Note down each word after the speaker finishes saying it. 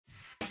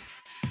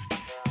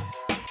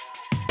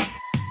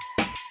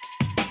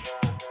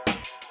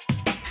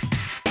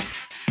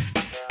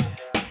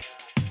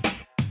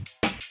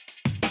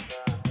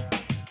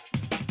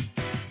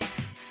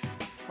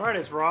Alright,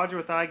 it's Roger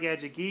with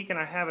iGadgetgeek, and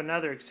I have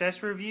another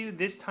accessory review.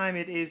 This time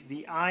it is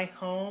the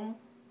iHome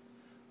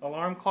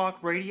alarm clock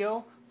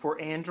radio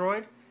for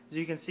Android. As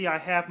you can see, I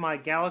have my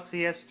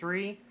Galaxy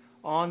S3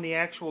 on the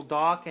actual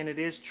dock, and it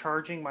is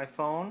charging my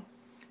phone.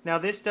 Now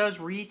this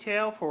does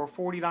retail for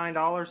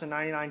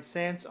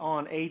 $49.99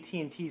 on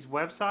AT&T's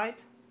website.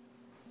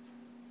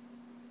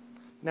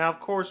 Now of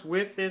course,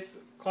 with this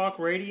clock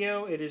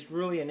radio, it is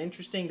really an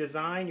interesting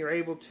design. You're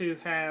able to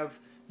have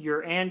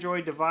your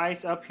Android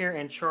device up here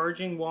and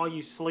charging while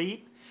you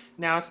sleep.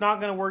 Now it's not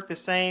going to work the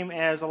same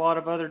as a lot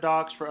of other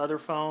docks for other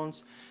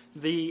phones.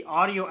 The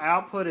audio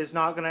output is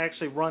not going to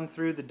actually run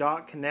through the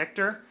dock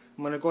connector.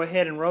 I'm going to go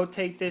ahead and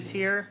rotate this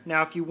here.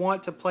 Now if you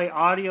want to play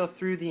audio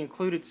through the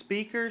included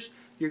speakers,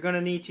 you're going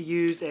to need to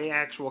use an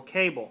actual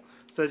cable.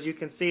 So as you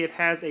can see, it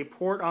has a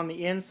port on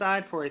the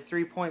inside for a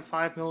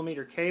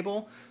 3.5mm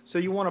cable, so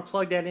you want to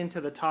plug that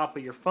into the top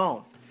of your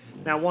phone.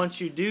 Now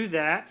once you do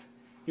that,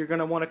 you're going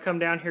to want to come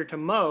down here to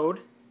mode,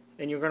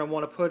 and you're going to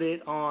want to put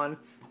it on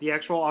the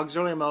actual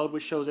auxiliary mode,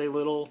 which shows a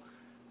little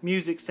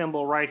music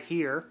symbol right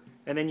here.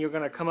 And then you're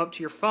going to come up to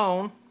your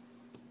phone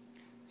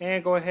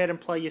and go ahead and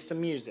play you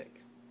some music.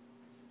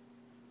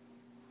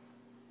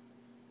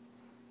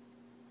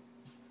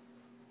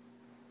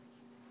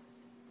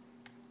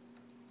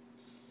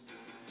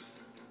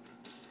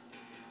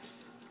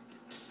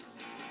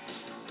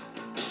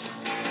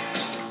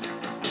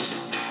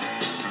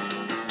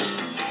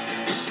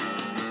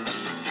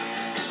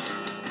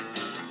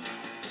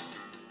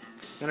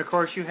 And of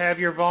course you have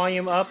your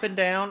volume up and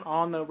down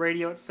on the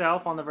radio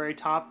itself on the very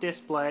top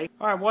display.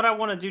 Alright, what I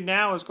want to do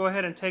now is go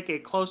ahead and take a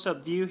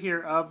close-up view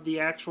here of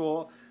the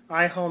actual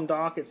iHome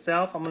dock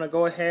itself. I'm going to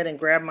go ahead and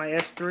grab my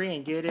S3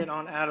 and get it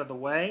on out of the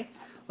way.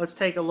 Let's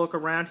take a look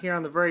around here.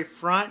 On the very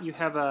front you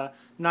have a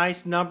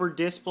nice numbered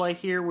display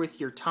here with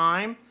your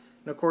time.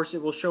 And of course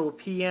it will show a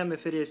PM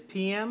if it is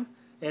PM.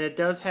 And it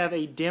does have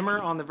a dimmer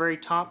on the very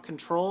top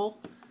control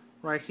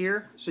right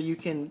here, so you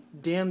can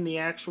dim the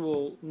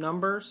actual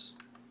numbers.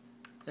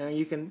 And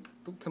you can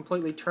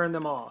completely turn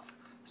them off.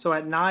 So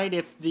at night,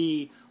 if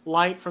the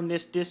light from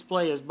this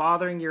display is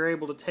bothering, you're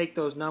able to take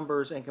those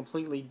numbers and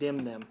completely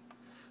dim them.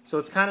 So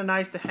it's kind of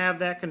nice to have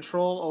that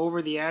control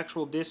over the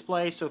actual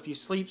display, so if you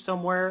sleep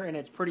somewhere and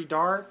it's pretty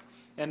dark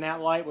and that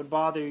light would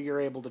bother you,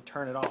 you're able to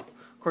turn it off.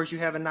 Of course, you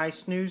have a nice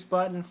snooze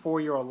button for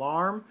your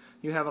alarm.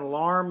 You have an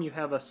alarm, you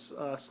have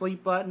a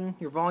sleep button,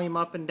 your volume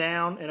up and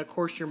down, and of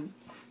course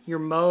your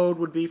mode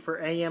would be for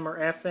AM or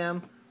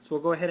FM. So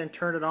we'll go ahead and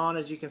turn it on.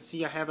 As you can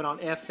see, I have it on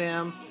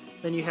FM.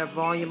 Then you have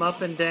volume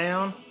up and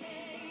down.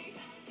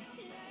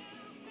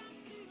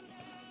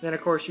 Then of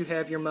course you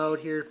have your mode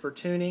here for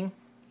tuning.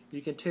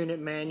 You can tune it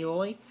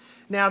manually.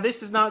 Now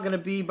this is not going to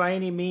be by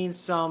any means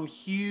some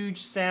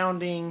huge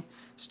sounding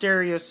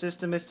stereo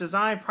system. It's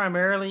designed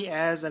primarily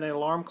as an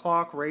alarm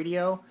clock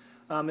radio.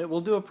 It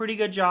will do a pretty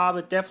good job.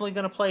 It's definitely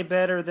going to play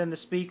better than the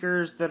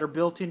speakers that are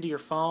built into your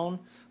phone.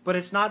 But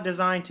it's not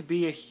designed to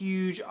be a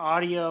huge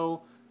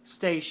audio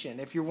station.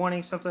 If you're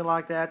wanting something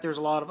like that, there's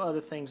a lot of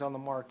other things on the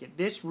market.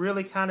 This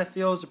really kind of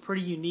fills a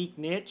pretty unique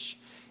niche.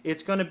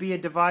 It's going to be a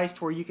device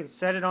to where you can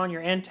set it on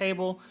your end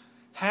table,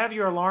 have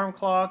your alarm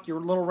clock, your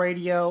little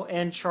radio,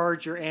 and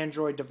charge your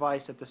Android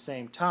device at the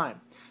same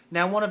time.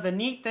 Now one of the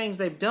neat things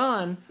they've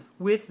done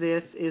with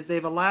this is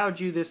they've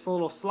allowed you this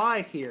little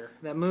slide here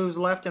that moves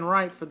left and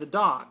right for the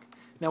dock.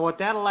 Now what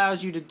that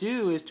allows you to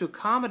do is to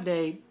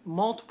accommodate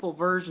multiple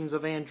versions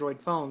of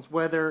Android phones,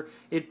 whether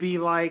it be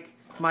like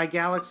my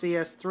Galaxy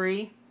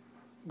S3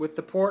 with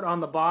the port on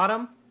the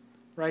bottom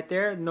right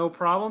there, no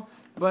problem.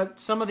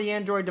 But some of the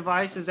Android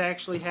devices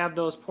actually have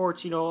those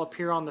ports, up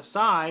here on the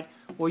side.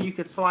 Well, you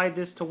could slide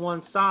this to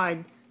one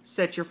side,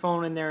 set your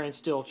phone in there, and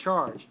still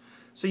charge.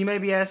 So you may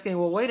be asking,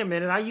 well, wait a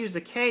minute, I use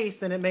a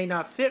case and it may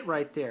not fit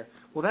right there.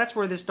 Well, that's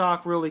where this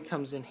dock really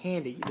comes in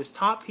handy. This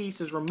top piece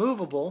is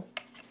removable,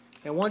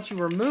 and once you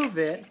remove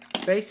it,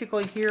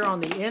 basically here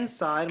on the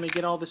inside, let me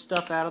get all this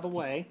stuff out of the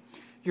way,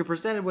 you're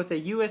presented with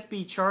a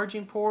USB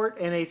charging port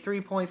and a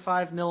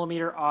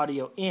 3.5mm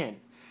audio in.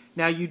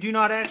 Now you do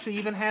not actually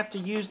even have to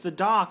use the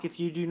dock if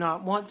you do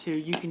not want to.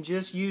 You can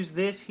just use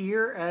this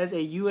here as a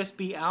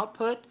USB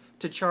output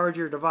to charge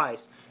your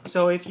device.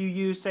 So if you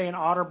use, say, an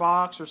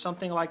OtterBox or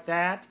something like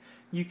that,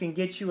 you can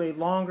get you a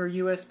longer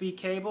USB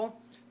cable.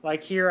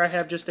 Like here I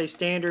have just a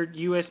standard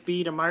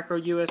USB to micro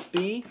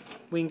USB.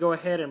 We can go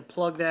ahead and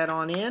plug that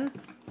on in.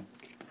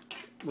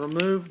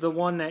 Remove the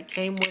one that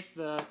came with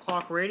the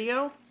clock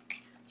radio.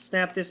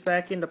 Snap this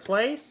back into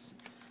place,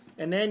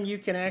 and then you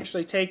can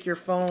actually take your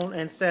phone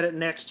and set it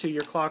next to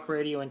your clock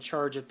radio and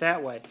charge it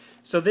that way.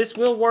 So this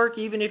will work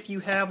even if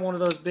you have one of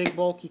those big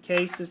bulky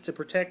cases to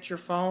protect your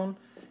phone.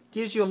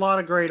 Gives you a lot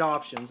of great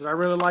options, and I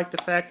really like the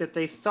fact that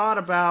they thought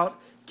about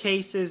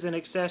cases and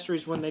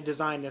accessories when they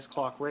designed this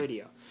clock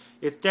radio.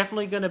 It's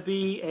definitely going to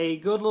be a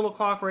good little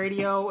clock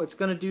radio. It's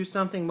going to do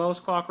something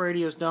most clock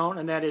radios don't,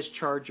 and that is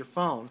charge your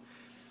phone.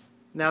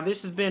 Now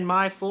this has been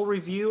my full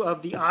review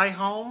of the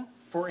iHome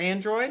for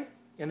Android,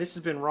 and this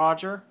has been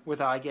Roger with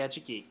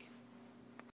iGadgetGeek.